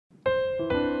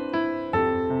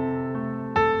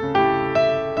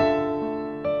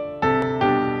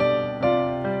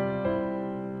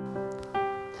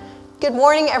Good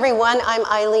morning, everyone. I'm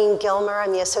Eileen Gilmer.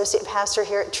 I'm the associate pastor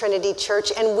here at Trinity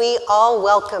Church, and we all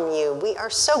welcome you. We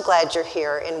are so glad you're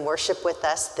here in worship with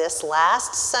us this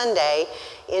last Sunday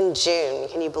in June.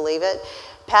 Can you believe it?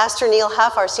 Pastor Neil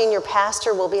Hough, our senior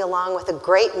pastor, will be along with a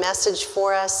great message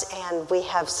for us, and we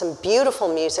have some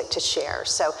beautiful music to share.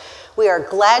 So we are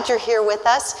glad you're here with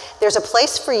us. There's a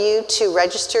place for you to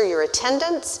register your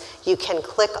attendance. You can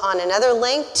click on another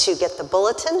link to get the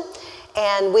bulletin.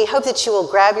 And we hope that you will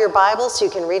grab your Bible so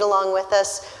you can read along with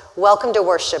us. Welcome to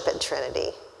worship at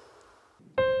Trinity.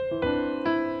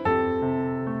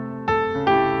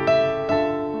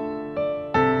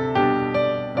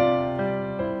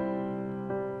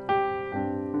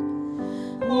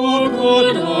 O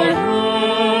God, our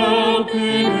help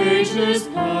in ages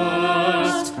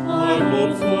past, our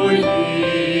hope for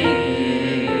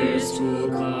years to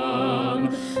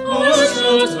come, our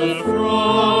shelter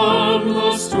from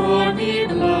the stormy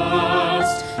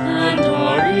blast, and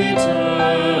our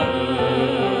eternal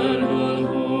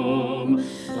home.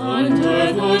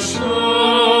 Under the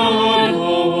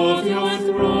shadow of your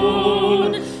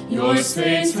throne, your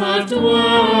saints have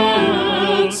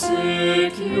dwelt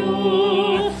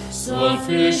secure.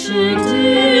 Sufficient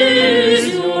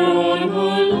is your arm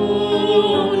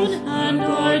alone, and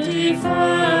our defense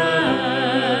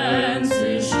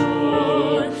is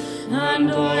sure,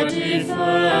 and our defense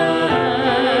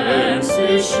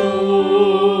is sure.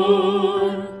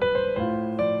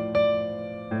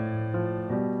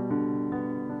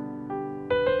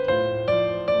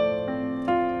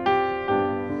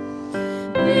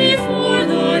 Before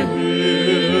the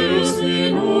hills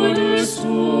in order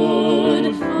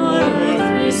stood, our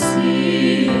earth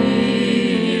received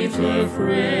her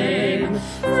frame.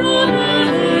 From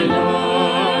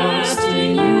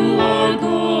everlasting you are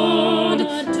God,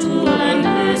 to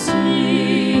endless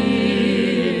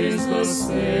years the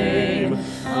same.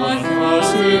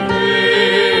 1,000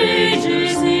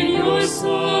 ages in your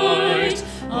sight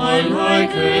are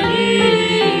like an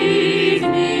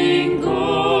evening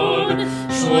gone,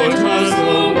 short as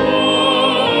the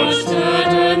watch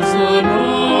that ends the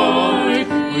night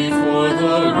before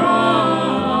the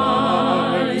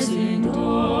rising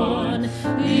dawn,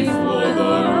 before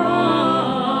the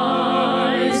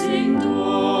rising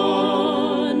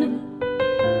dawn.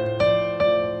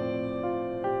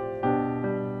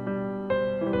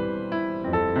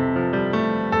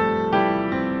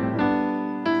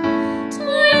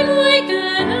 Time like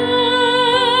an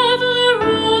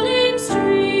ever-rolling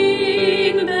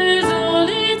stream bears all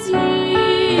its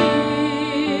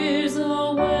years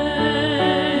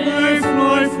away. They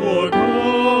fly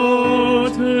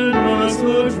forgotten as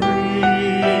the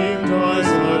dream dies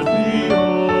at the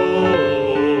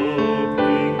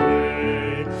opening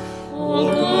day.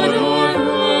 O God, our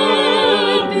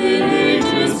help in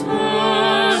ages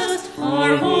past,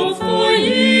 our hope for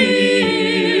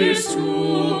years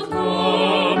to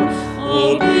come.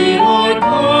 Oh, be our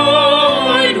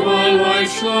guide while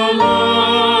life shall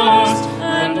last,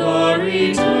 and our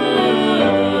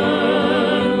eternal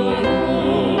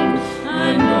home,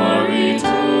 and our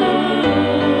eternal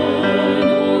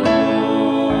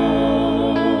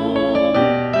home.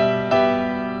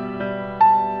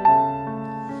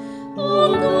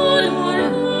 O God, our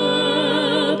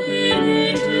help in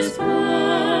ages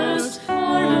past,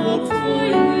 our hope for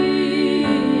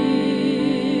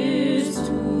years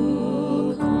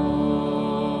to come.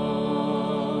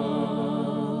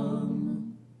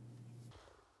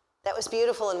 That was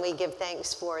beautiful, and we give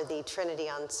thanks for the Trinity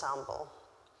Ensemble.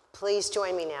 Please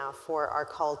join me now for our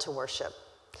call to worship.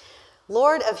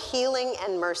 Lord of healing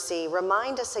and mercy,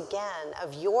 remind us again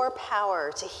of your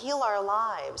power to heal our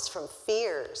lives from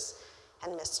fears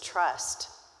and mistrust.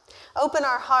 Open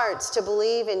our hearts to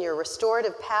believe in your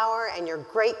restorative power and your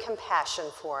great compassion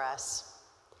for us.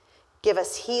 Give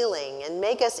us healing and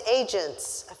make us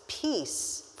agents of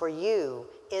peace for you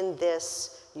in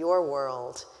this, your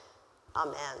world.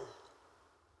 Amen.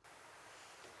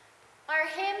 Our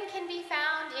hymn can be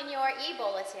found in your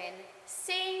e-bulletin,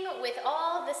 Sing with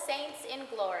All the Saints in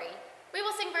Glory. We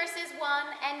will sing verses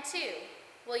 1 and 2.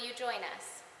 Will you join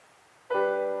us?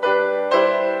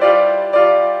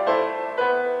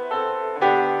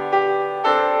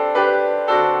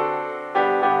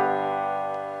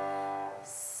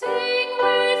 Sing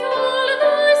with all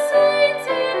the saints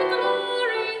in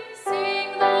glory, sing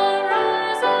the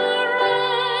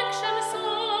resurrection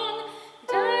song.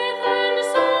 Death and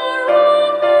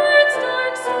sorrow, earth's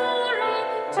dark story,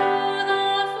 to the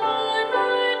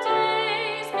former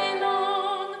days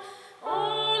belong.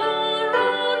 All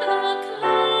around the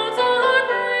clouds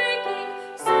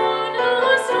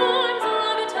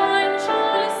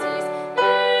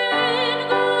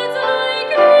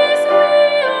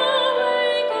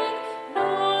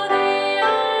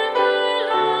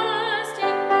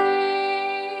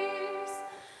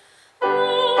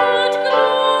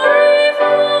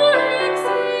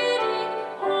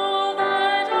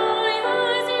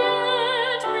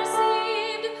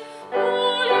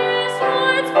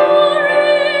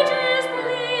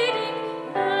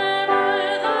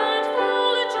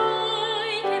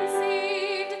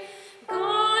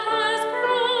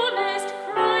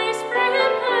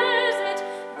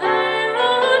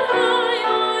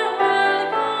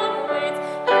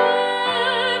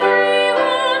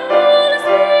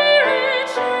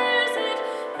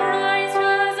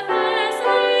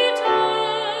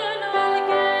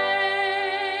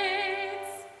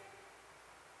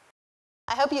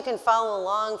follow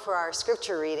along for our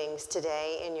scripture readings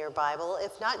today in your Bible.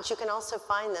 If not, you can also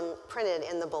find them printed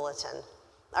in the bulletin.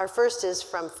 Our first is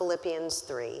from Philippians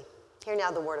 3. Hear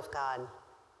now the word of God.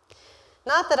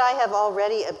 Not that I have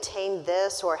already obtained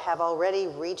this or have already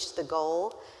reached the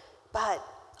goal, but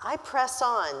I press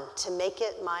on to make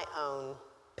it my own,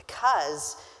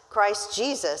 because Christ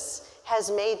Jesus has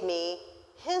made me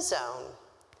his own.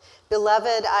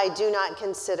 Beloved, I do not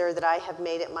consider that I have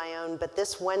made it my own, but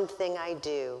this one thing I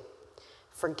do,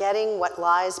 forgetting what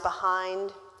lies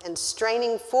behind and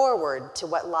straining forward to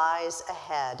what lies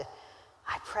ahead,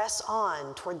 I press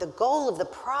on toward the goal of the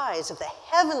prize of the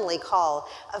heavenly call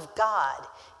of God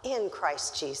in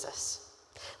Christ Jesus.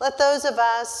 Let those of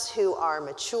us who are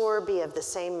mature be of the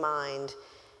same mind,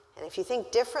 and if you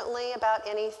think differently about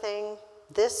anything,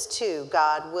 this too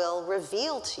God will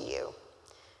reveal to you.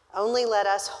 Only let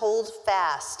us hold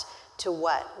fast to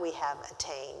what we have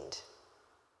attained.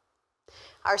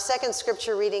 Our second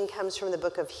scripture reading comes from the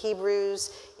book of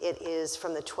Hebrews. It is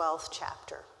from the 12th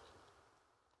chapter.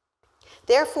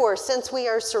 Therefore, since we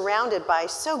are surrounded by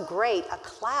so great a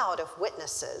cloud of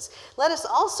witnesses, let us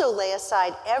also lay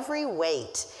aside every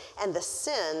weight and the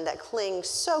sin that clings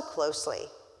so closely,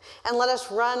 and let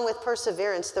us run with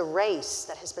perseverance the race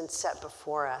that has been set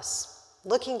before us,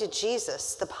 looking to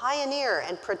Jesus, the pioneer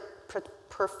and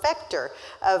perfecter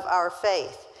of our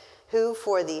faith, who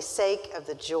for the sake of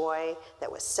the joy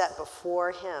that was set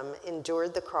before him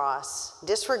endured the cross,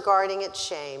 disregarding its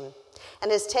shame,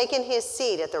 and has taken his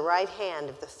seat at the right hand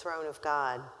of the throne of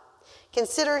God.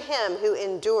 Consider him who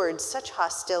endured such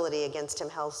hostility against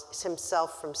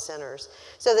himself from sinners,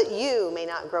 so that you may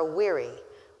not grow weary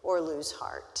or lose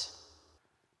heart.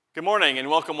 Good morning and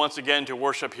welcome once again to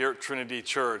worship here at Trinity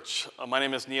Church. My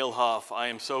name is Neil Hough. I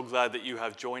am so glad that you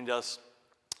have joined us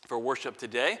for worship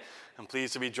today. I'm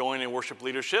pleased to be joined in worship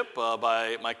leadership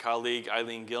by my colleague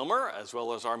Eileen Gilmer, as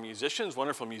well as our musicians,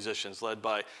 wonderful musicians led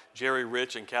by Jerry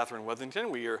Rich and Catherine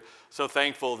Wethington. We are so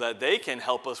thankful that they can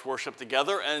help us worship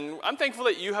together, and I'm thankful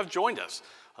that you have joined us.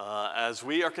 As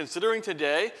we are considering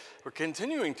today, we're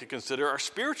continuing to consider our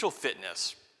spiritual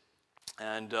fitness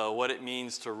and what it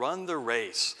means to run the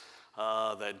race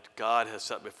that God has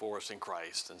set before us in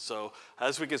Christ. And so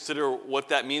as we consider what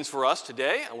that means for us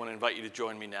today, I want to invite you to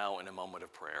join me now in a moment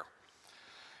of prayer.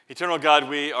 Eternal God,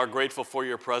 we are grateful for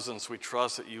your presence. We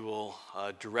trust that you will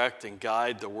direct and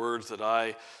guide the words that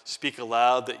I speak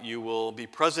aloud, that you will be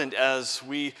present as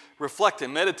we reflect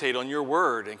and meditate on your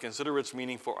word and consider its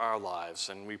meaning for our lives.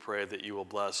 And we pray that you will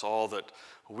bless all that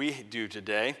we do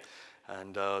today,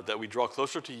 and that we draw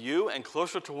closer to you and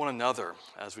closer to one another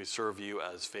as we serve you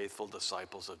as faithful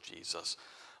disciples of Jesus.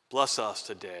 Bless us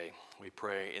today, we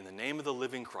pray, in the name of the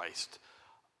living Christ.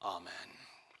 Amen.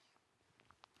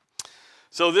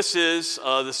 So this is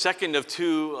the second of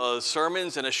two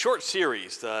sermons in a short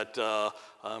series that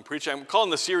I'm preaching. I'm calling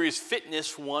the series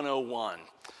Fitness 101.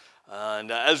 And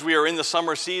as we are in the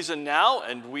summer season now,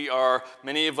 and we are,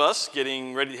 many of us,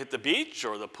 getting ready to hit the beach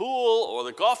or the pool or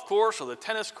the golf course or the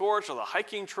tennis courts or the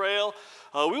hiking trail,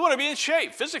 we want to be in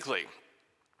shape physically.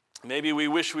 Maybe we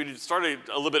wish we'd started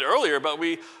a little bit earlier, but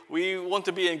we want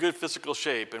to be in good physical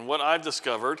shape. And what I've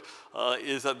discovered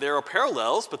is that there are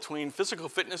parallels between physical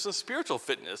fitness and spiritual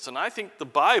fitness. And I think the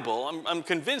Bible, I'm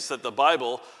convinced that the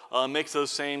Bible makes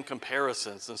those same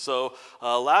comparisons. And so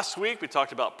last week we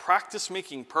talked about practice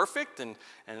making perfect and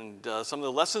some of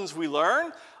the lessons we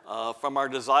learn from our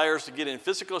desires to get in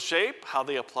physical shape, how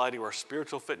they apply to our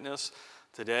spiritual fitness.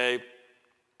 Today,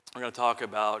 we're going to talk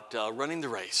about running the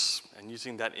race and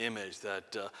using that image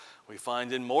that we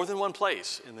find in more than one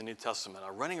place in the New Testament,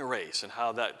 running a race, and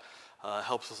how that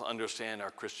helps us understand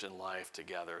our Christian life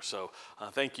together. So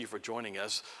thank you for joining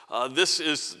us.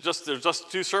 There's just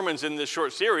two sermons in this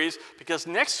short series, because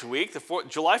next week,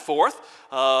 July 4th,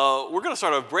 we're going to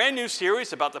start a brand new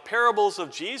series about the parables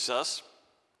of Jesus,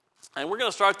 and we're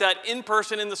going to start that in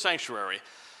person in the sanctuary.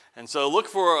 And so look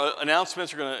for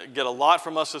announcements. You're going to get a lot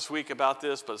from us this week about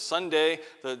this. But Sunday,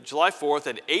 July 4th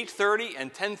at 8:30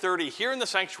 and 10:30 here in the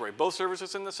sanctuary, both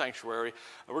services in the sanctuary,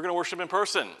 we're going to worship in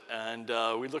person. And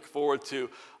we look forward to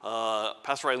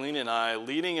Pastor Eileen and I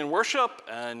leading in worship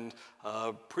and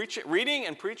reading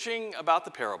and preaching about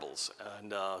the parables. And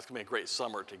it's going to be a great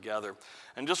summer together.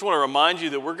 And just want to remind you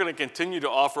that we're going to continue to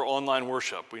offer online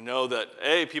worship. We know that,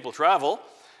 A, people travel,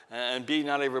 and B,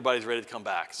 not everybody's ready to come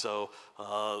back. So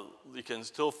you can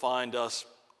still find us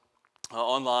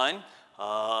online,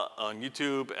 on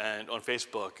YouTube and on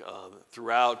Facebook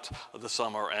throughout the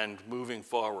summer and moving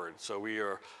forward. So we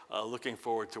are looking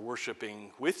forward to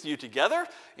worshiping with you together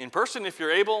in person if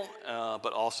you're able,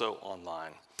 but also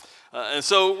online. And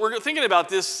so we're thinking about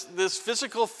this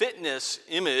physical fitness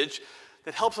image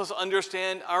that helps us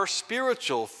understand our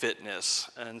spiritual fitness.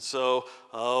 And so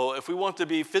if we want to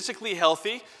be physically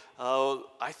healthy,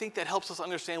 I think that helps us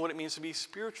understand what it means to be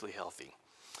spiritually healthy.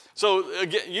 So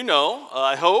again,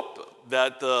 I hope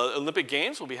that the Olympic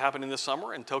Games will be happening this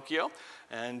summer in Tokyo.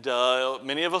 And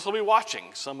many of us will be watching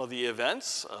some of the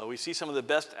events. We see some of the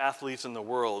best athletes in the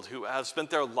world who have spent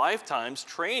their lifetimes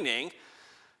training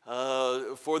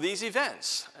for these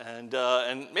events.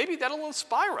 And maybe that'll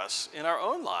inspire us in our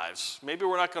own lives. Maybe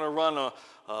we're not going to run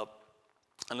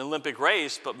an Olympic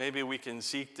race, but maybe we can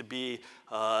seek to be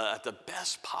at the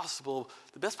best possible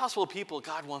people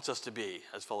God wants us to be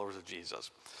as followers of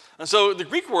Jesus. And so the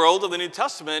Greek world of the New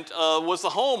Testament was the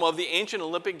home of the ancient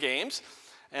Olympic Games.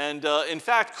 And in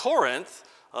fact, Corinth,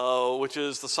 which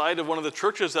is the site of one of the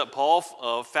churches that Paul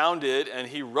founded and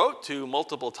he wrote to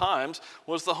multiple times,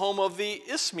 was the home of the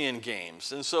Isthmian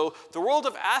Games. And so the world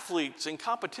of athletes and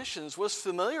competitions was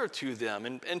familiar to them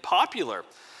and popular.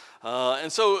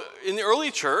 And so in the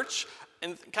early church,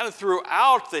 and kind of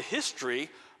throughout the history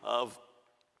of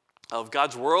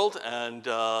God's world and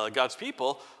God's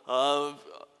people,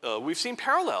 we've seen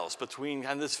parallels between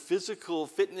kind of this physical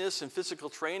fitness and physical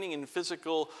training and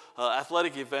physical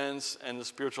athletic events and the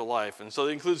spiritual life. And so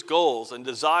it includes goals and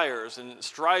desires and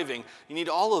striving. You need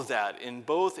all of that in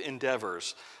both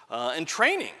endeavors and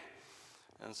training.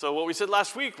 And so what we said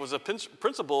last week was the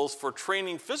principles for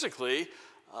training physically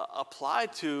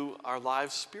applied to our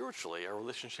lives spiritually, our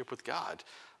relationship with God.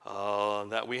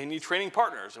 That we need training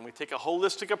partners, and we take a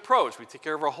holistic approach. We take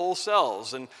care of our whole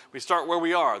selves, and we start where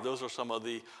we are. Those are some of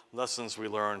the lessons we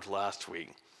learned last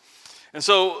week. And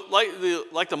so,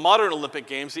 like the modern Olympic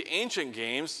Games, the ancient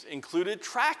games included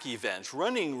track events,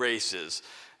 running races.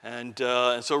 And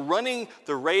so running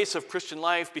the race of Christian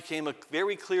life became a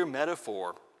very clear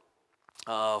metaphor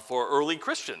for early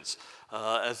Christians.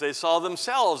 As they saw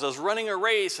themselves as running a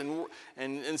race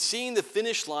and seeing the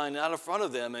finish line out in front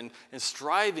of them and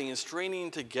striving and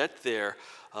straining to get there.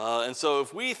 And so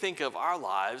if we think of our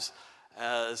lives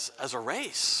as a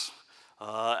race,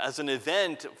 as an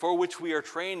event for which we are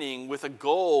training with a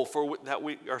goal that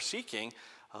we are seeking,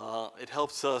 it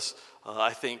helps us,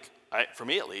 I think, for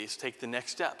me at least, take the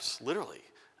next steps, literally,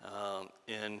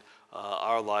 in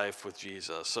our life with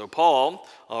Jesus. So Paul,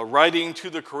 writing to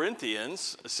the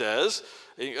Corinthians, says,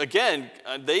 again,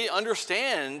 they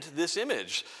understand this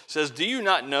image. Says, do you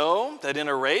not know that in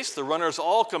a race the runners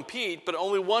all compete, but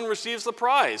only one receives the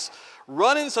prize?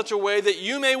 Run in such a way that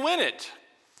you may win it.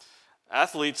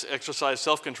 Athletes exercise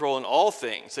self-control in all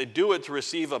things. They do it to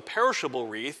receive a perishable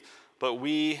wreath, but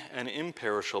we an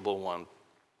imperishable one.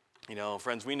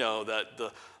 Friends, we know that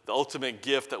the ultimate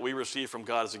gift that we receive from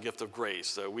God is a gift of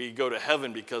grace. We go to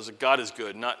heaven because God is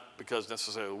good, not because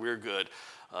necessarily we're good.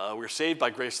 We're saved by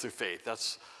grace through faith.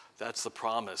 That's the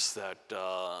promise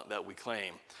that we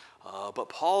claim. But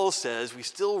Paul says we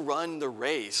still run the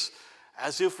race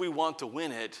as if we want to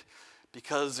win it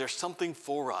because there's something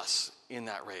for us in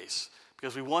that race,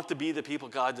 because we want to be the people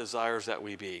God desires that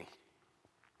we be.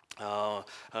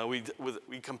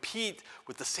 We compete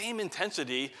with the same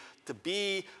intensity to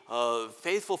be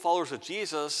faithful followers of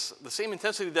Jesus, the same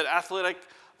intensity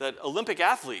that Olympic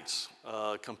athletes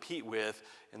compete with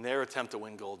in their attempt to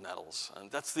win gold medals. And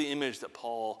that's the image that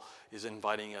Paul is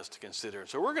inviting us to consider.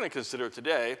 So we're going to consider it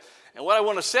today. And what I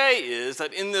want to say is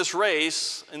that in this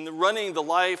race, in running the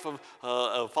life of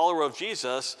a follower of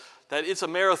Jesus, that it's a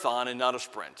marathon and not a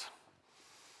sprint.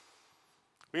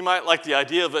 We might like the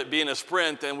idea of it being a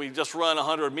sprint and we just run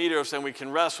 100 meters and we can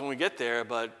rest when we get there,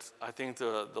 but I think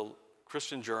the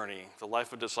Christian journey, the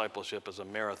life of discipleship, is a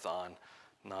marathon,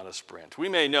 not a sprint. We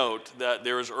may note that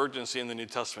there is urgency in the New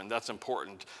Testament. That's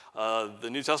important. The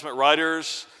New Testament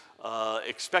writers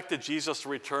expected Jesus to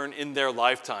return in their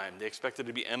lifetime. They expected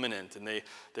to be imminent, and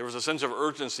there was a sense of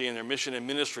urgency in their mission and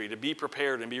ministry to be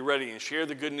prepared and be ready and share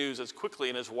the good news as quickly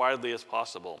and as widely as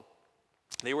possible.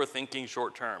 They were thinking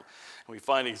short term. And we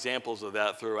find examples of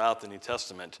that throughout the New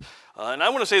Testament. And I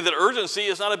want to say that urgency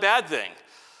is not a bad thing.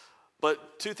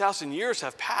 But 2,000 years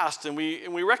have passed, and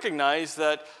we recognize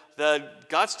that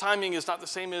God's timing is not the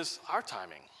same as our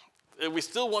timing. We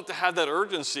still want to have that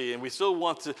urgency, and we still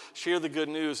want to share the good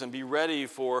news and be ready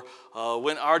for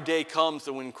when our day comes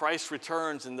and when Christ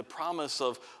returns and the promise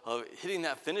of hitting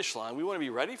that finish line. We want to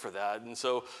be ready for that. And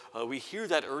so we hear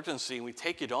that urgency and we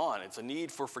take it on. It's a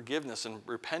need for forgiveness and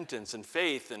repentance and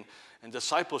faith and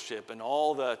discipleship and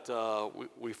all that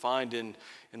we find in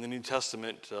the New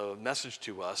Testament message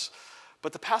to us.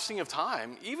 But the passing of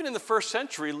time, even in the first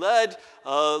century,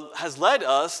 has led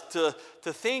us to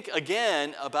think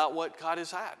again about what God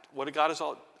is at, what God is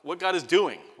what God is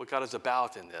doing, what God is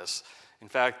about in this. In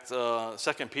fact, 2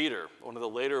 Peter, one of the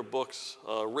later books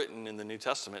written in the New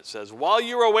Testament, says, while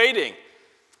you're waiting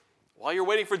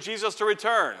for Jesus to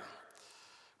return,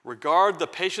 regard the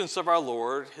patience of our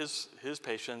Lord, his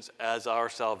patience, as our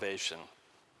salvation.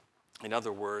 In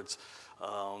other words,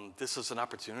 this is an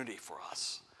opportunity for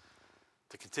us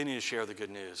to continue to share the good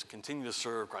news, continue to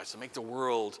serve Christ, to make the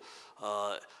world,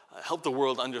 help the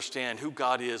world understand who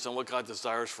God is and what God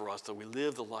desires for us, that we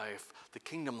live the life, the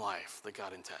kingdom life that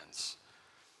God intends.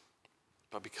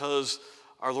 But because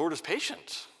our Lord is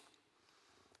patient,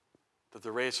 that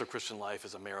the race of Christian life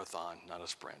is a marathon, not a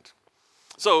sprint.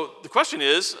 So the question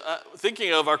is,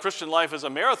 thinking of our Christian life as a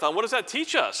marathon, what does that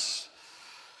teach us?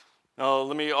 Now,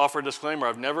 let me offer a disclaimer.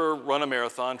 I've never run a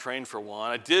marathon, trained for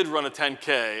one. I did run a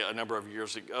 10K a number of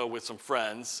years ago with some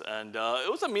friends, and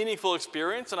it was a meaningful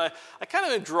experience, and I kind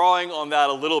of am drawing on that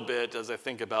a little bit as I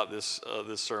think about this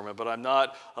sermon, but I'm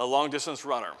not a long-distance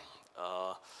runner.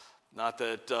 Not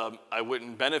that I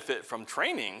wouldn't benefit from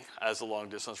training as a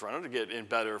long-distance runner to get in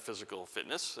better physical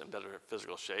fitness and better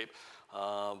physical shape,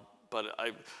 but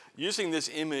I'm using this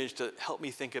image to help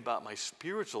me think about my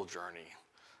spiritual journey,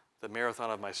 the marathon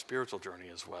of my spiritual journey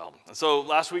as well. And so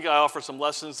last week I offered some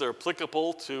lessons that are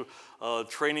applicable to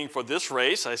training for this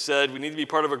race. I said we need to be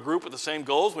part of a group with the same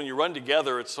goals. When you run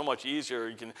together, it's so much easier.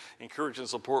 You can encourage and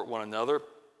support one another.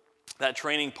 That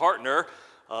training partner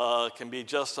can be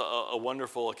just a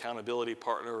wonderful accountability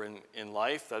partner in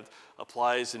life that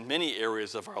applies in many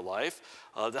areas of our life.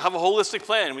 To have a holistic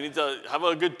plan, we need to have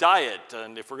a good diet.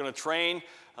 And if we're going to train,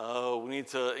 we need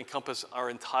to encompass our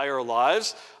entire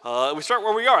lives. We start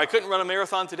where we are. I couldn't run a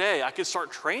marathon today. I could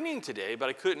start training today, but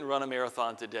I couldn't run a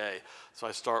marathon today. So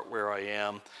I start where I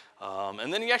am.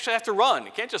 And then you actually have to run.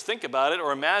 You can't just think about it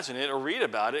or imagine it or read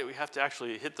about it. We have to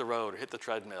actually hit the road or hit the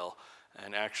treadmill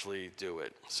and actually do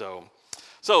it. So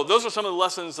those are some of the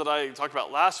lessons that I talked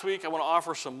about last week. I want to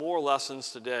offer some more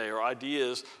lessons today, or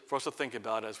ideas for us to think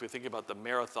about as we think about the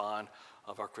marathon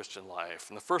of our Christian life.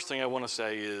 And the first thing I want to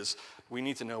say is we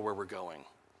need to know where we're going.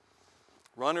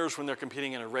 Runners, when they're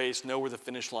competing in a race, know where the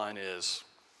finish line is.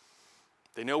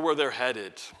 They know where they're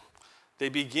headed. They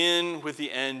begin with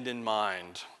the end in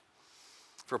mind.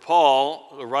 For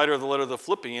Paul, the writer of the letter of the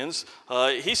Philippians,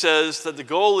 he says that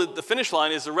the finish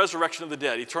line is the resurrection of the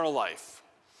dead, eternal life.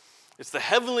 It's the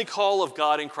heavenly call of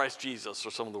God in Christ Jesus,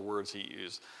 are some of the words he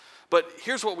used. But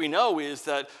here's what we know is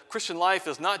that Christian life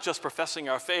is not just professing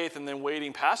our faith and then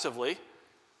waiting passively.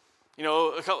 You know,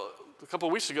 a couple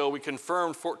of weeks ago, we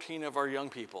confirmed 14 of our young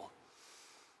people.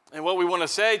 And what we want to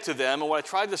say to them, and what I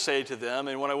tried to say to them,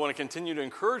 and what I want to continue to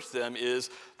encourage them is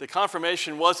the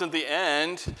confirmation wasn't the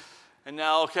end, and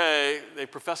now, okay, they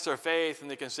profess their faith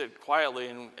and they can sit quietly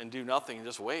and do nothing and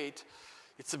just wait.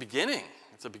 It's the beginning.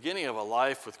 It's the beginning of a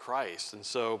life with Christ. And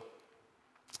so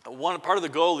one part of the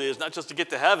goal is not just to get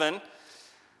to heaven.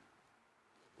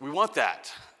 We want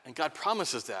that. And God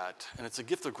promises that. And it's a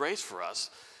gift of grace for us.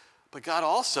 But God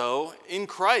also, in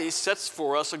Christ, sets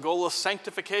for us a goal of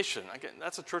sanctification. Again,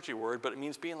 that's a churchy word, but it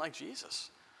means being like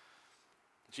Jesus.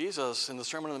 Jesus, in the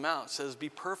Sermon on the Mount, says, be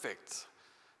perfect,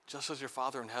 just as your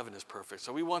Father in heaven is perfect.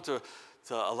 So we want to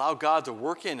allow God to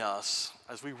work in us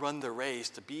as we run the race,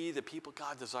 to be the people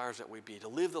God desires that we be, to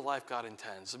live the life God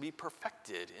intends, to be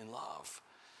perfected in love.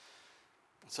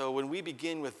 So when we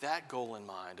begin with that goal in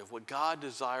mind of what God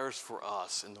desires for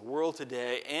us in the world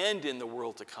today and in the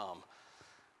world to come,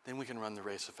 then we can run the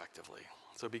race effectively.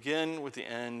 So begin with the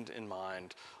end in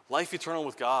mind, life eternal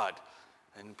with God,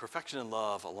 and perfection in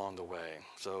love along the way.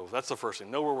 So that's the first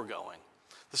thing, know where we're going.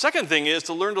 The second thing is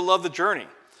to learn to love the journey.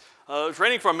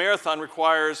 Training for a marathon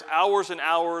requires hours and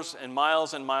hours and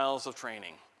miles of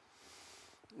training.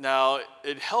 Now,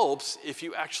 it helps if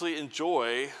you actually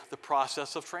enjoy the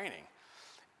process of training.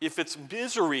 If it's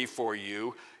misery for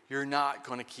you, you're not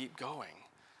going to keep going.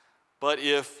 But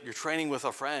if you're training with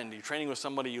a friend, you're training with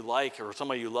somebody you like or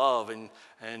somebody you love,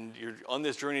 and you're on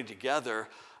this journey together,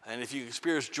 and if you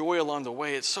experience joy along the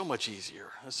way, it's so much easier.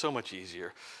 It's so much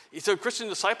easier. So Christian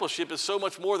discipleship is so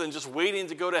much more than just waiting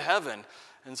to go to heaven.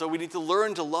 And so we need to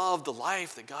learn to love the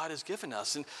life that God has given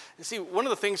us. And see, one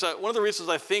of the reasons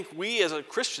I think we as a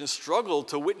Christian struggle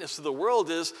to witness to the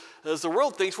world is the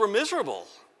world thinks we're miserable.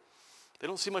 They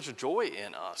don't see much joy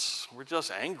in us. We're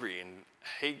just angry and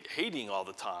hating all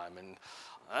the time. And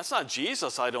that's not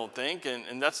Jesus, I don't think.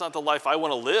 And that's not the life I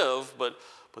want to live.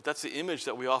 But that's the image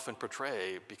that we often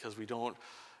portray because we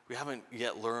haven't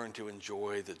yet learned to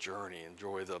enjoy the journey,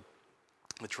 enjoy the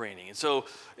the training. And so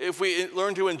if we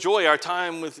learn to enjoy our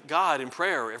time with God in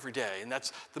prayer every day, and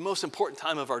that's the most important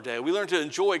time of our day, we learn to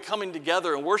enjoy coming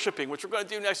together and worshiping, which we're going to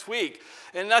do next week,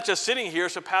 and not just sitting here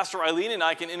so Pastor Eileen and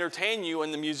I can entertain you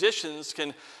and the musicians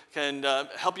can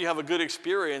help you have a good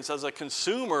experience as a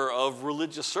consumer of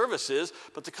religious services,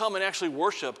 but to come and actually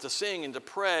worship, to sing and to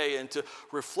pray and to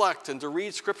reflect and to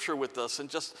read scripture with us, and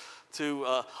just to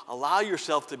allow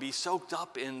yourself to be soaked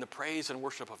up in the praise and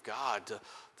worship of God, to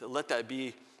let that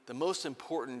be the most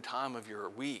important time of your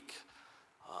week.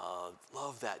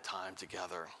 Love that time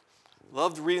together.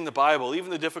 Loved reading the Bible, even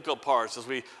the difficult parts, as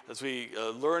we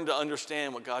learn to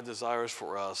understand what God desires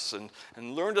for us,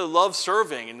 and learn to love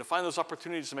serving and to find those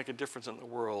opportunities to make a difference in the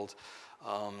world.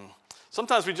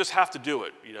 Sometimes we just have to do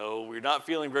it. We're not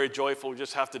feeling very joyful. We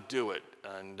just have to do it,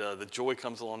 and the joy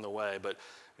comes along the way. But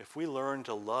if we learn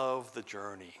to love the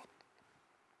journey,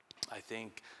 I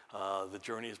think the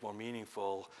journey is more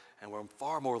meaningful, and we're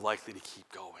far more likely to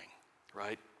keep going,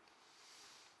 right?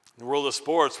 In the world of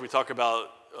sports, we talk about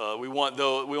we want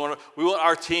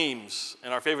our teams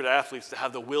and our favorite athletes to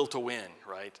have the will to win,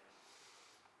 right?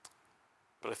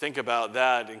 But I think about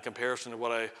that in comparison to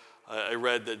what I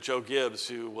read that Joe Gibbs,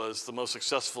 who was the most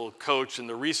successful coach in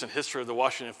the recent history of the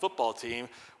Washington football team,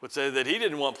 would say that he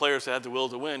didn't want players that had the will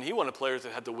to win. He wanted players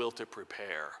that had the will to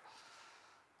prepare.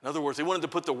 In other words, they wanted to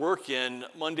put the work in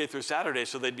Monday through Saturday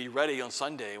so they'd be ready on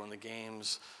Sunday when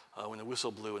the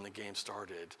whistle blew and the game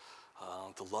started.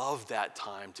 To love that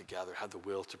time together, have the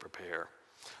will to prepare.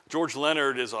 George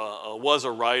Leonard was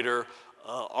a writer,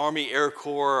 Army Air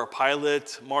Corps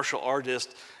pilot, martial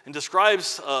artist, and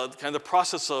describes kind of the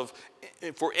process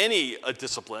for any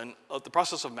discipline, the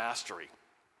process of mastery.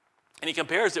 And he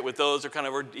compares it with those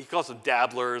that he calls them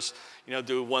dabblers,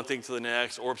 do one thing to the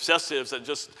next, or obsessives that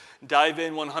just dive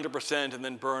in 100% and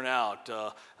then burn out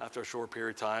after a short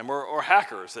period of time, or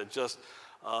hackers that just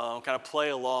kind of play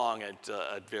along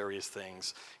at various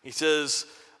things. He says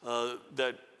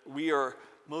that we are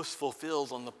most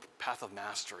fulfilled on the path of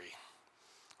mastery,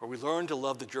 where we learn to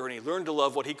love the journey, learn to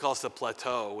love what he calls the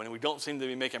plateau, when we don't seem to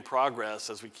be making progress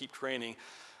as we keep training,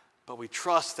 but we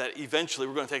trust that eventually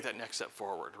we're going to take that next step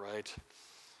forward, right?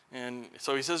 And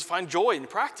so he says, find joy in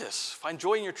practice, find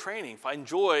joy in your training, find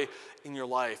joy in your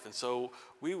life. And so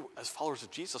we, as followers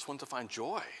of Jesus, want to find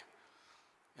joy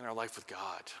in our life with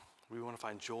God. We want to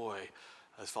find joy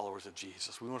as followers of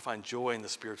Jesus. We want to find joy in the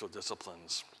spiritual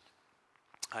disciplines.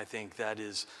 I think that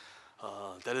is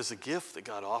a gift that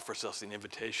God offers us, an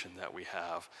invitation that we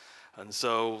have. And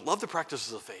so love the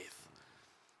practices of faith.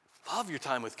 Love your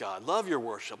time with God. Love your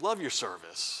worship. Love your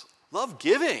service. Love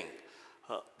giving.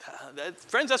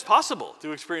 Friends, that's possible,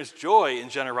 to experience joy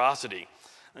and generosity.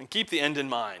 And keep the end in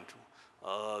mind,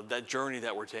 that journey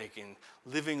that we're taking,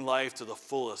 living life to the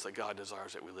fullest that God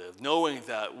desires that we live, knowing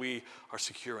that we are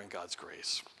secure in God's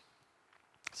grace.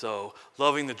 So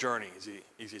loving the journey is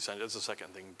easy. That's the second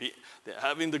thing.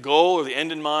 Having the goal or the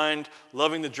end in mind,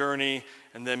 loving the journey,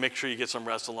 and then make sure you get some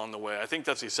rest along the way. I think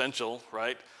that's essential,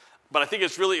 right? But I think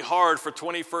it's really hard for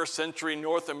 21st century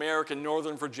North American,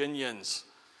 Northern Virginians.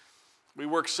 We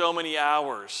work so many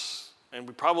hours, and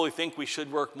we probably think we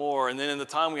should work more. And then in the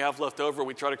time we have left over,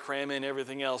 we try to cram in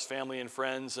everything else, family and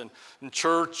friends, and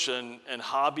church, and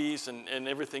hobbies, and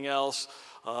everything else.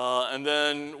 And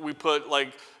then we put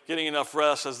getting enough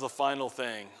rest as the final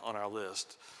thing on our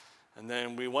list. And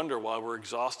then we wonder why we're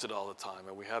exhausted all the time,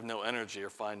 and we have no energy or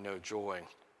find no joy.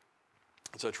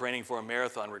 So training for a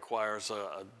marathon requires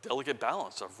a delicate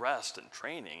balance of rest and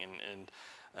training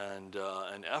and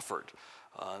effort.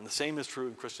 And the same is true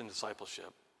in Christian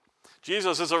discipleship.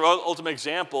 Jesus is our ultimate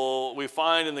example. We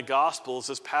find in the Gospels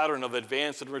this pattern of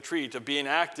advance and retreat, of being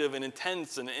active and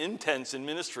intense in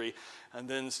ministry, and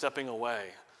then stepping away.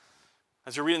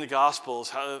 As you read in the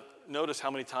Gospels, notice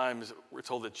how many times we're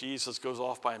told that Jesus goes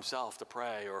off by himself to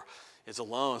pray, or is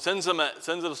alone, sends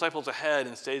the disciples ahead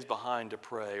and stays behind to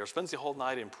pray, or spends the whole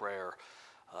night in prayer,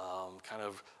 kind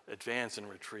of advance and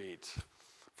retreat.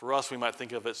 For us, we might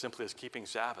think of it simply as keeping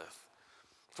Sabbath.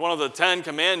 It's one of the 10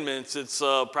 commandments. It's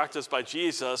practiced by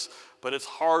Jesus, but it's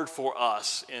hard for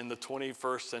us in the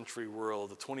 21st century world,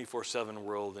 the 24/7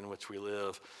 world in which we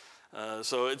live.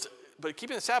 But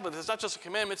keeping the Sabbath is not just a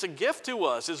commandment, it's a gift to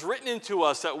us. It's written into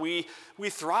us that we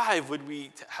thrive when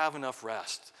we have enough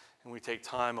rest. And we take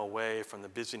time away from the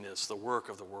busyness, the work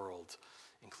of the world,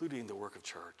 including the work of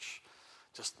church.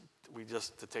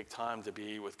 To take time to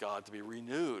be with God, to be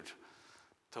renewed,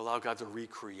 to allow God to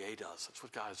recreate us. That's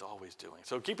what God is always doing.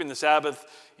 So keeping the Sabbath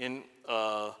in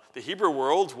the Hebrew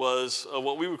world was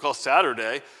what we would call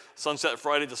Saturday, sunset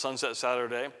Friday to sunset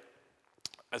Saturday.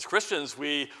 As Christians,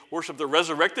 we worship the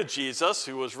resurrected Jesus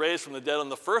who was raised from the dead on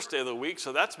the first day of the week,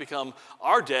 so that's become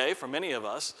our day for many of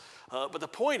us. But the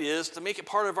point is to make it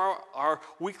part of our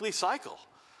weekly cycle,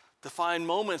 to find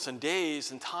moments and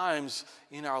days and times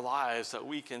in our lives that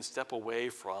we can step away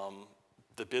from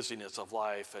the busyness of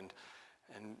life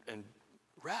and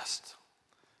rest,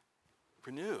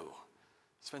 renew,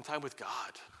 spend time with God.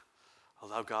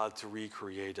 Allow God to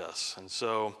recreate us. And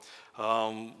so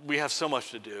we have so much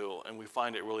to do, and we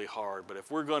find it really hard. But if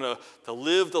we're going to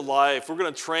live the life, we're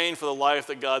going to train for the life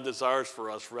that God desires for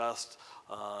us, rest,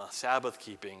 Sabbath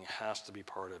keeping has to be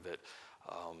part of it.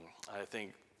 I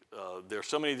think there's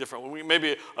so many different,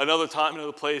 maybe another time,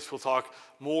 another place, we'll talk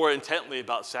more intently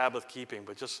about Sabbath keeping,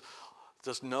 but just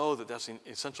know that that's an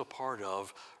essential part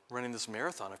of running this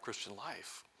marathon of Christian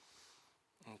life.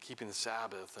 And keeping the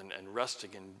Sabbath and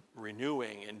resting and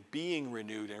renewing and being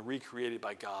renewed and recreated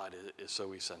by God is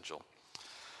so essential.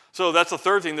 So that's the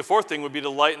third thing. The fourth thing would be to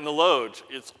lighten the load.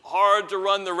 It's hard to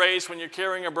run the race when you're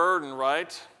carrying a burden,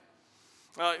 right?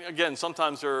 Again,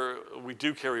 sometimes we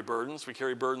do carry burdens. We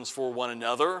carry burdens for one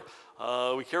another.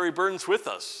 We carry burdens with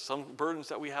us, some burdens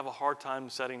that we have a hard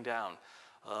time setting down.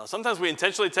 Sometimes we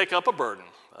intentionally take up a burden.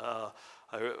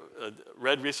 I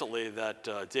read recently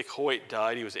that Dick Hoyt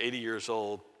died. He was 80 years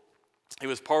old. He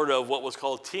was part of what was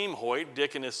called Team Hoyt.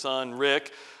 Dick and his son,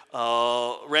 Rick,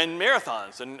 ran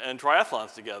marathons and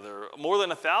triathlons together, more than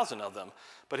 1,000 of them.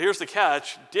 But here's the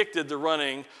catch. Dick did the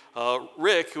running.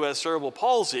 Rick, who has cerebral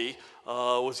palsy,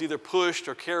 was either pushed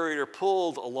or carried or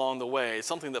pulled along the way. It's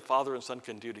something that father and son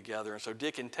can do together. And so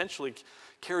Dick intentionally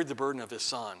carried the burden of his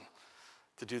son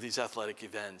to do these athletic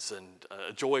events, and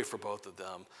a joy for both of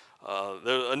them.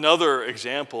 There's another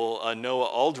example, Noah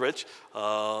Aldrich,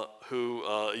 who,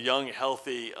 a young,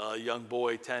 healthy young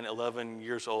boy, 10, 11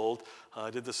 years old,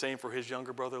 did the same for his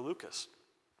younger brother, Lucas.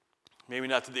 Maybe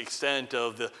not to the extent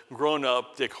of the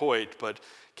grown-up Dick Hoyt, but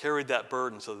carried that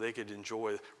burden so they could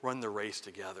run the race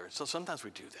together. So sometimes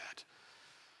we do that.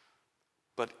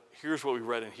 But here's what we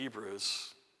read in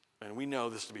Hebrews, and we know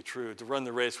this to be true. To run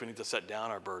the race, we need to set down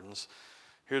our burdens.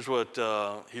 Here's what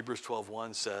Hebrews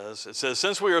 12:1 says. It says,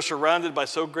 "Since we are surrounded by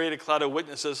so great a cloud of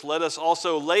witnesses, let us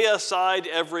also lay aside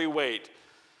every weight."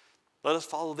 Let us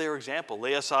follow their example.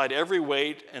 Lay aside every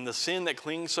weight and the sin that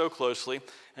clings so closely,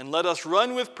 and let us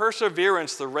run with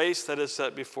perseverance the race that is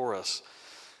set before us.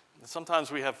 And sometimes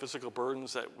we have physical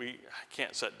burdens that we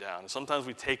can't set down. Sometimes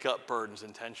we take up burdens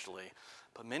intentionally.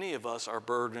 But many of us are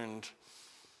burdened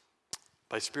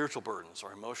by spiritual burdens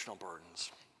or emotional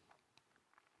burdens.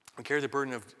 We carry the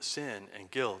burden of sin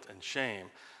and guilt and shame,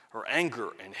 or anger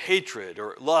and hatred,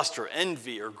 or lust or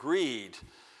envy or greed.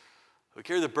 We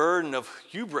carry the burden of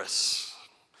hubris.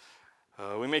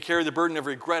 We may carry the burden of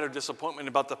regret or disappointment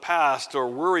about the past, or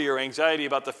worry or anxiety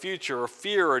about the future, or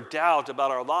fear or doubt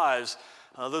about our lives.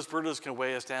 Those burdens can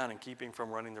weigh us down in keeping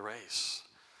from running the race.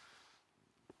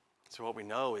 So what we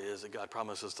know is that God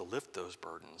promises to lift those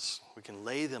burdens. We can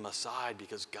lay them aside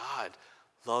because God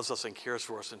loves us and cares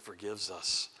for us and forgives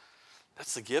us.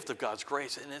 That's the gift of God's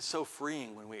grace, and it's so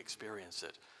freeing when we experience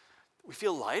it. We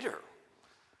feel lighter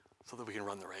so that we can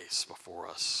run the race before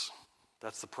us.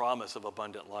 That's the promise of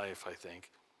abundant life, I think.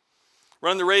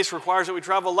 Running the race requires that we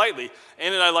travel lightly.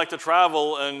 Ann and I like to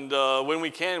travel, and when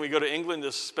we can, we go to England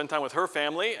to spend time with her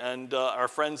family and our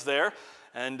friends there.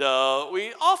 And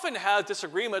we often have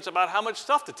disagreements about how much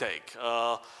stuff to take.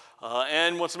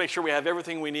 And wants to make sure we have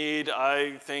everything we need.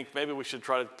 I think maybe we should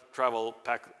try to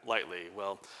pack lightly.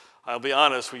 Well, I'll be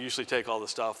honest, we usually take all the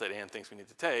stuff that Ann thinks we need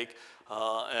to take.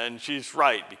 And she's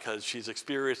right, because she's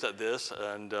experienced at this.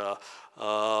 And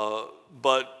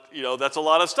but, that's a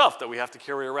lot of stuff that we have to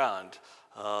carry around.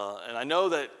 And I know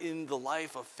that in the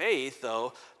life of faith,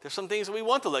 though, there's some things that we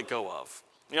want to let go of.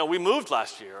 We moved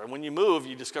last year. And when you move,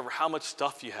 you discover how much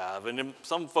stuff you have. And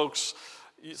some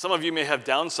of you may have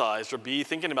downsized or be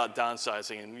thinking about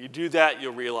downsizing. And you do that,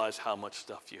 you'll realize how much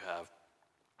stuff you have.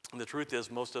 And the truth is,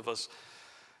 most of us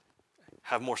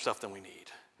have more stuff than we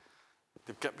need.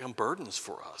 They've become burdens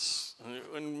for us.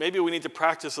 And maybe we need to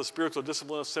practice a spiritual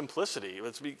discipline of simplicity.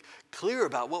 Let's be clear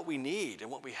about what we need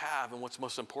and what we have and what's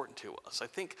most important to us. I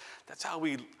think that's how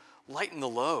we lighten the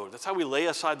load. That's how we lay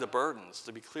aside the burdens,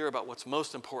 to be clear about what's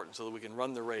most important so that we can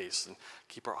run the race and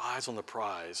keep our eyes on the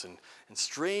prize and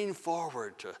strain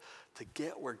forward to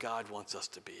get where God wants us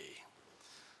to be.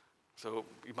 So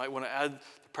you might want to add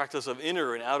the practice of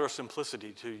inner and outer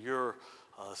simplicity to your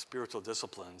spiritual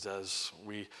disciplines as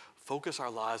we focus our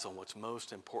lives on what's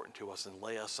most important to us and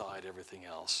lay aside everything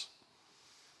else.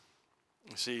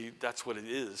 You see, that's what it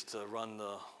is to run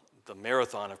the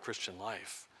marathon of Christian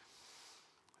life.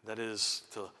 That is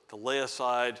to lay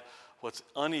aside what's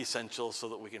unessential so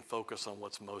that we can focus on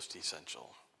what's most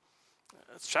essential.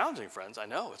 It's challenging, friends. I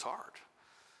know, it's hard.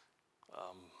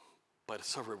 But it's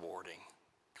so rewarding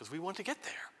because we want to get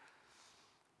there.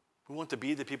 We want to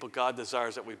be the people God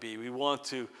desires that we be. We want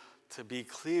to be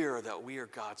clear that we are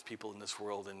God's people in this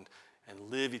world and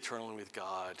live eternally with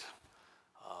God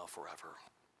forever.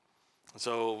 And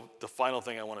so the final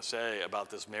thing I want to say about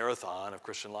this marathon of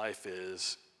Christian life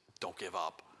is don't give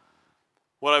up.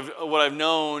 What I've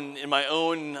known in my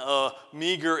own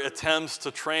meager attempts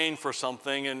to train for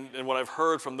something and what I've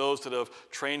heard from those that have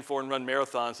trained for and run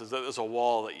marathons is that there's a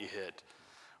wall that you hit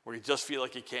where you just feel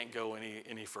like you can't go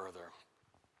any further.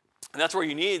 And that's where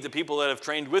you need the people that have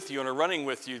trained with you and are running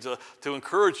with you to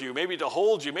encourage you, maybe to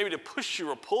hold you, maybe to push you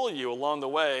or pull you along the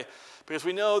way. Because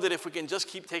we know that if we can just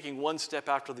keep taking one step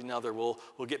after another, we'll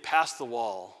get past the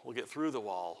wall, we'll get through the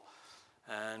wall,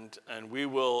 and we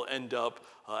will end up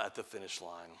at the finish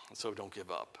line. And so don't give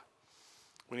up.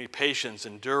 We need patience,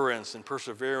 endurance, and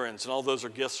perseverance, and all those are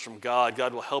gifts from God.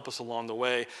 God will help us along the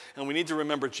way. And we need to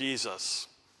remember Jesus.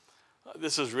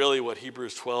 This is really what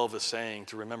Hebrews 12 is saying,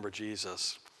 to remember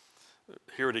Jesus.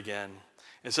 Hear it again.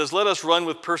 It says, let us run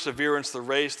with perseverance the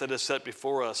race that is set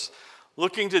before us,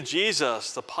 looking to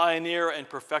Jesus, the pioneer and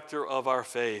perfecter of our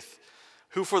faith,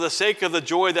 who for the sake of the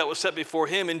joy that was set before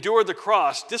him endured the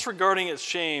cross, disregarding its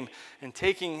shame, and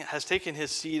has taken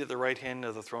his seat at the right hand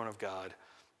of the throne of God.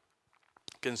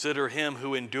 Consider him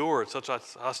who endured such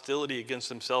hostility against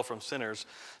himself from sinners,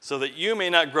 so that you may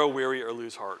not grow weary or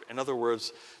lose heart. In other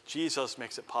words, Jesus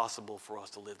makes it possible for us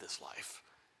to live this life.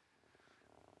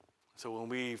 So when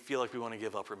we feel like we want to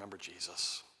give up, remember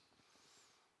Jesus.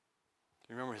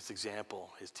 Remember his example,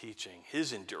 his teaching,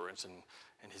 his endurance,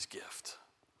 and his gift.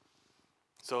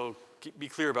 So be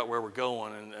clear about where we're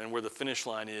going and where the finish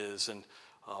line is, and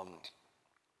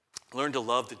learn to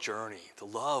love the journey, to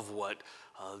love what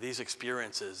these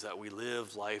experiences that we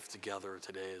live life together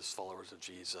today as followers of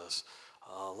Jesus.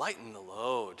 Lighten the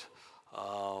load.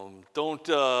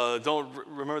 Don't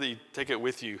remember that you take it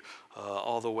with you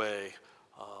all the way.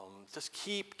 Just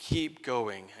keep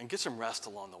going and get some rest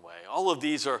along the way. All of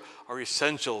these are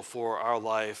essential for our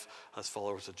life as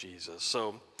followers of Jesus.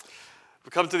 So we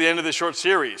come to the end of this short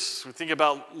series. We think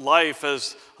about life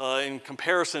as in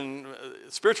comparison,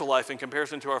 spiritual life in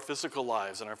comparison to our physical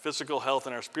lives and our physical health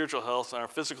and our spiritual health and our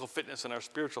physical fitness and our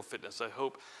spiritual fitness. I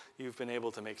hope you've been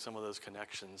able to make some of those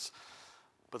connections.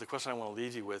 But the question I want to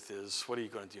leave you with is, what are you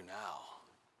going to do now?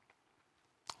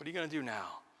 What are you going to do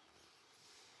now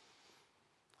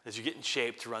as you get in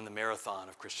shape to run the marathon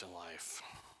of Christian life?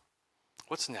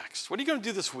 What's next? What are you going to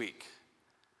do this week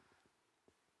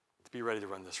to be ready to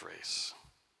run this race?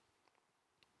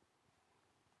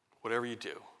 Whatever you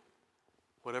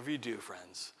do,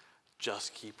 friends,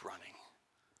 just keep running.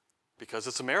 Because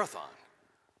it's a marathon,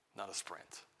 not a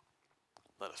sprint.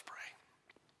 Let us pray.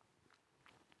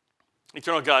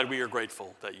 Eternal God, we are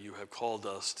grateful that you have called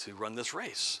us to run this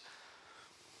race.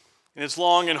 And it's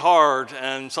long and hard,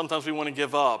 and sometimes we want to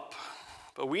give up.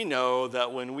 But we know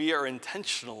that when we are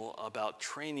intentional about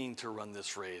training to run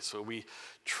this race, so we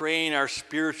train our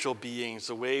spiritual beings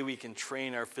the way we can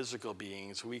train our physical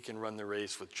beings, we can run the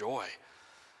race with joy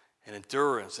and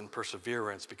endurance and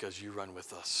perseverance because you run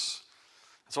with us.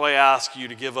 So I ask you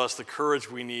to give us the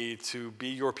courage we need to be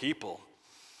your people,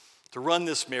 to run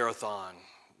this marathon,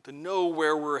 to know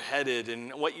where we're headed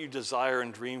and what you desire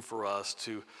and dream for us,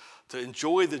 to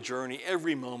enjoy the journey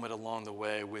every moment along the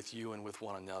way with you and with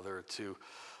one another, to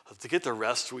get the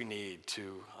rest we need,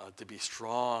 to be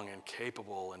strong and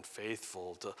capable and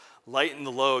faithful, to lighten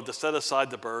the load, to set aside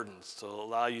the burdens, to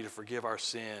allow you to forgive our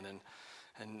sin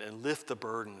and lift the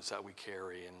burdens that we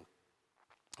carry.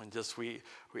 And just we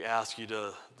ask you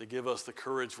to give us the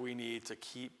courage we need to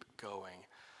keep going,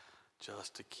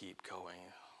 just to keep going.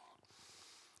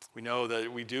 We know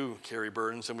that we do carry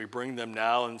burdens, and we bring them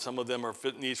now, and some of them are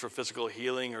needs for physical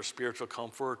healing or spiritual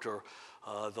comfort or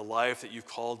the life that you've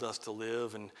called us to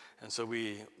live. And so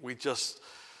we just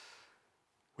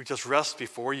rest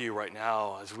before you right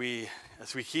now as we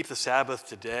keep the Sabbath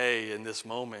today in this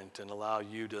moment and allow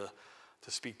you to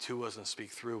speak to us and speak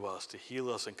through us, to heal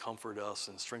us and comfort us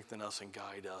and strengthen us and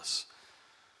guide us.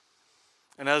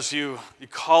 And as you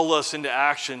call us into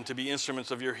action to be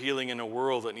instruments of your healing in a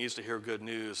world that needs to hear good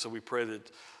news, so we pray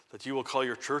that you will call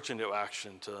your church into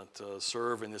action to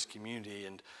serve in this community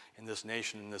and in this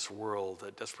nation, in this world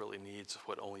that desperately needs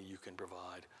what only you can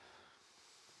provide.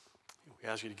 We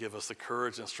ask you to give us the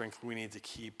courage and strength we need to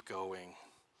keep going,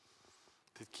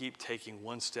 to keep taking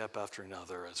one step after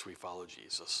another as we follow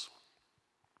Jesus.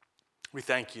 We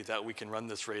thank you that we can run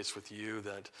this race with you,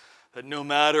 that no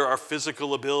matter our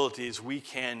physical abilities, we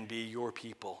can be your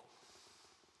people.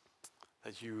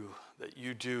 that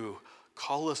you do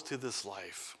call us to this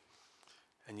life,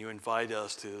 and you invite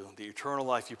us to the eternal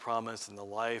life you promised and the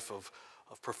life of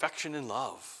perfection and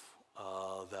love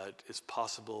that is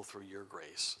possible through your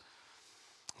grace.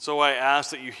 So I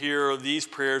ask that you hear these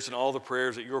prayers and all the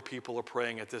prayers that your people are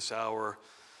praying at this hour.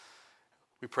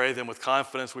 We pray them with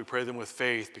confidence, we pray them with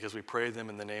faith, because we pray them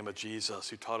in the name of Jesus,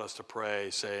 who taught us to pray,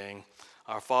 saying,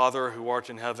 Our Father, who art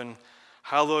in heaven,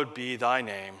 hallowed be thy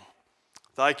name.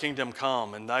 Thy kingdom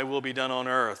come, and thy will be done on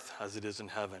earth as it is in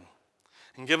heaven.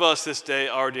 And give us this day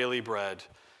our daily bread,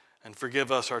 and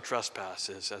forgive us our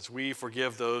trespasses, as we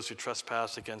forgive those who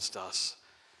trespass against us.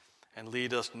 And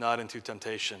lead us not into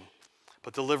temptation,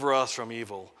 but deliver us from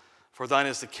evil. For thine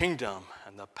is the kingdom,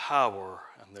 and the power,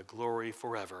 and the glory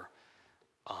forever.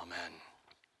 Amen.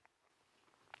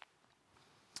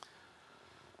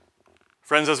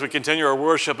 Friends, as we continue our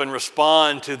worship and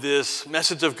respond to this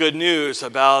message of good news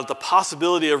about the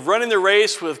possibility of running the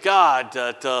race with God,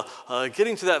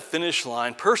 getting to that finish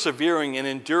line, persevering and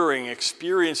enduring,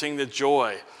 experiencing the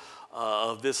joy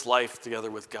of this life together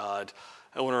with God,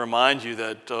 I want to remind you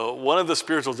that one of the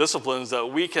spiritual disciplines that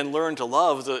we can learn to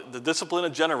love is the discipline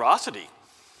of generosity.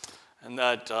 And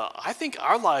that I think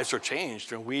our lives are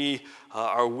changed when we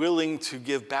are willing to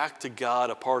give back to God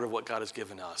a part of what God has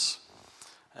given us.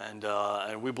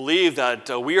 And we believe that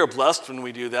we are blessed when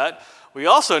we do that. We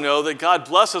also know that God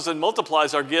blesses and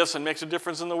multiplies our gifts and makes a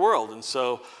difference in the world. And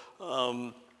so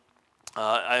I'm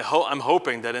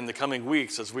hoping that in the coming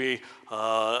weeks, as we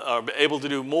are able to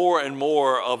do more and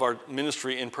more of our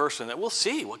ministry in person, that we'll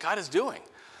see what God is doing,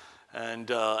 and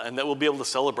that we'll be able to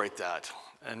celebrate that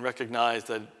and recognize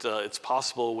that it's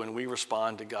possible when we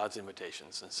respond to God's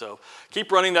invitations. And so keep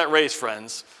running that race,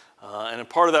 friends. And a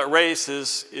part of that race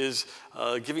is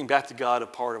giving back to God a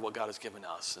part of what God has given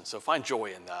us. And so find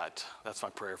joy in that. That's my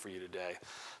prayer for you today.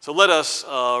 So let us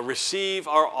receive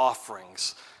our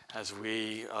offerings as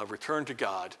we return to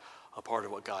God a part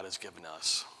of what God has given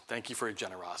us. Thank you for your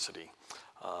generosity.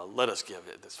 Let us give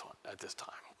it at this time.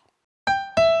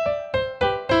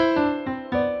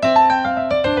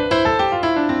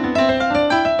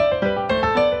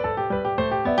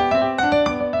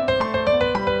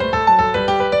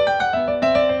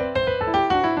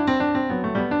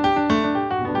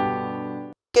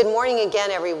 Good morning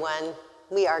again, everyone.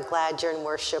 We are glad you're in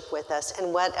worship with us,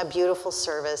 and what a beautiful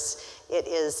service it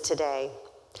is today.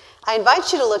 I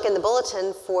invite you to look in the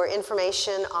bulletin for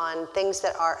information on things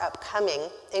that are upcoming,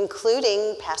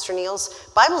 including Pastor Neil's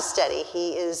Bible study.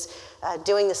 He is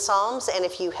doing the Psalms, and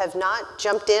if you have not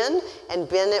jumped in and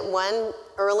been at one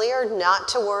earlier, not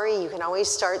to worry. You can always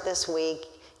start this week.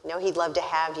 You know, he'd love to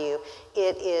have you.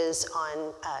 It is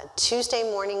on Tuesday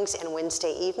mornings and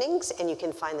Wednesday evenings, and you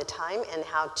can find the time and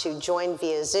how to join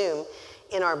via Zoom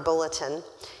in our bulletin.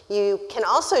 You can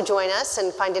also join us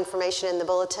and find information in the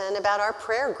bulletin about our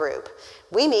prayer group.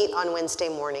 We meet on Wednesday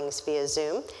mornings via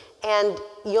Zoom, and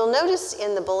you'll notice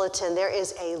in the bulletin there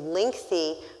is a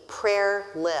lengthy prayer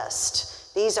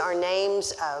list. These are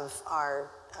names of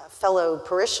our fellow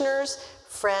parishioners,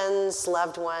 friends,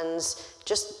 loved ones,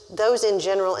 just those in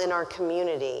general in our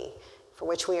community for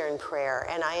which we are in prayer.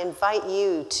 And I invite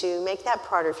you to make that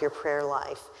part of your prayer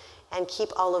life and keep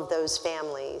all of those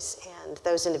families and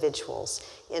those individuals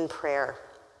in prayer.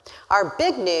 Our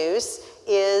big news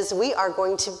is we are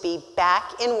going to be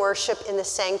back in worship in the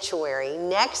sanctuary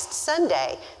next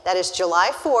Sunday. That is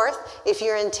July 4th. If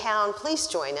you're in town, please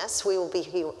join us. We will be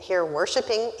here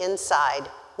worshiping inside.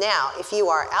 Now, if you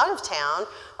are out of town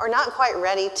or not quite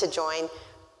ready to join,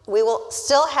 we will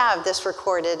still have this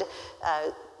recorded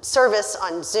service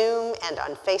on Zoom and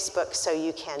on Facebook, so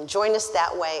you can join us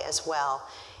that way as well.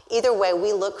 Either way,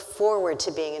 we look forward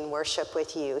to being in worship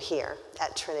with you here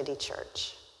at Trinity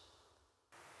Church.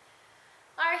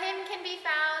 Our hymn can be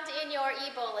found in your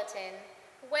e-bulletin.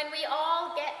 When we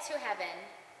all get to heaven,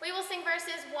 we will sing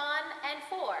verses 1 and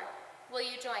 4. Will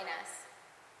you join us?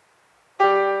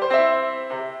 Away.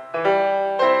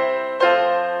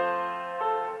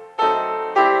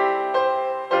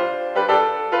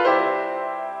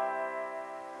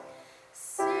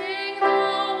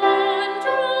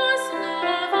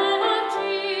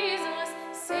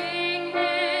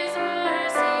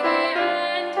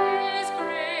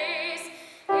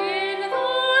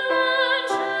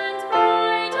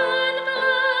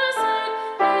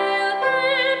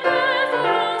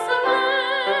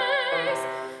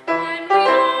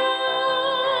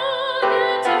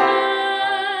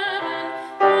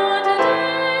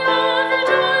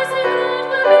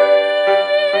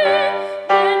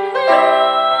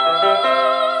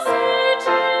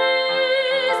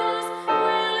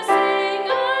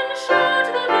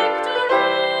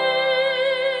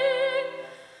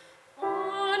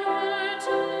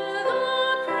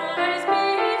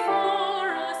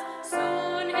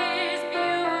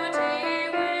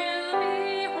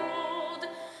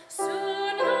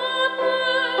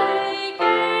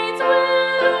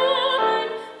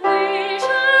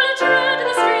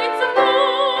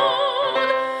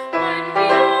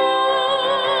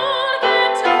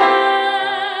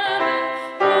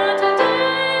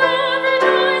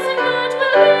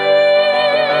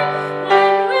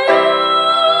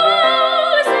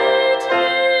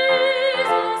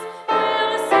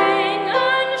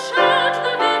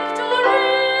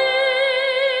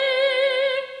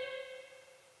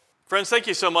 Friends, thank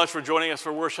you so much for joining us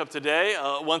for worship today.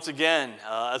 Once again,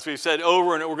 as we've said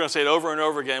over and we're going to say it over and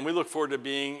over again, we look forward to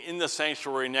being in the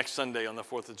sanctuary next Sunday on the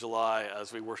 4th of July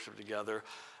as we worship together.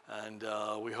 And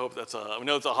we hope we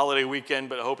know it's a holiday weekend,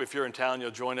 but I hope if you're in town,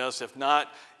 you'll join us. If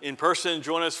not in person,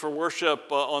 join us for worship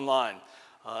online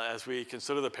as we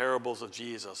consider the parables of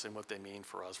Jesus and what they mean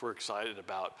for us. We're excited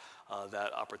about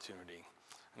that opportunity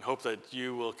and hope that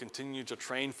you will continue to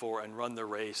train for and run the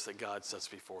race that God sets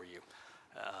before you.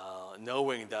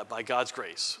 Knowing that by God's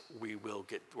grace, we will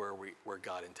get where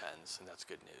God intends, and that's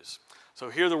good news. So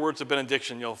hear the words of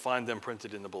benediction. You'll find them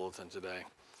printed in the bulletin today.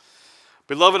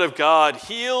 Beloved of God,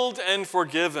 healed and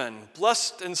forgiven,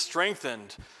 blessed and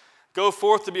strengthened, go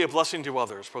forth to be a blessing to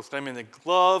others, proclaiming the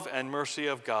love and mercy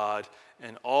of God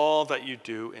in all that you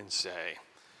do and say.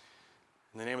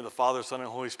 In the name of the Father, Son, and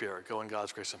Holy Spirit, go in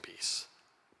God's grace and peace.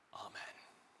 Amen.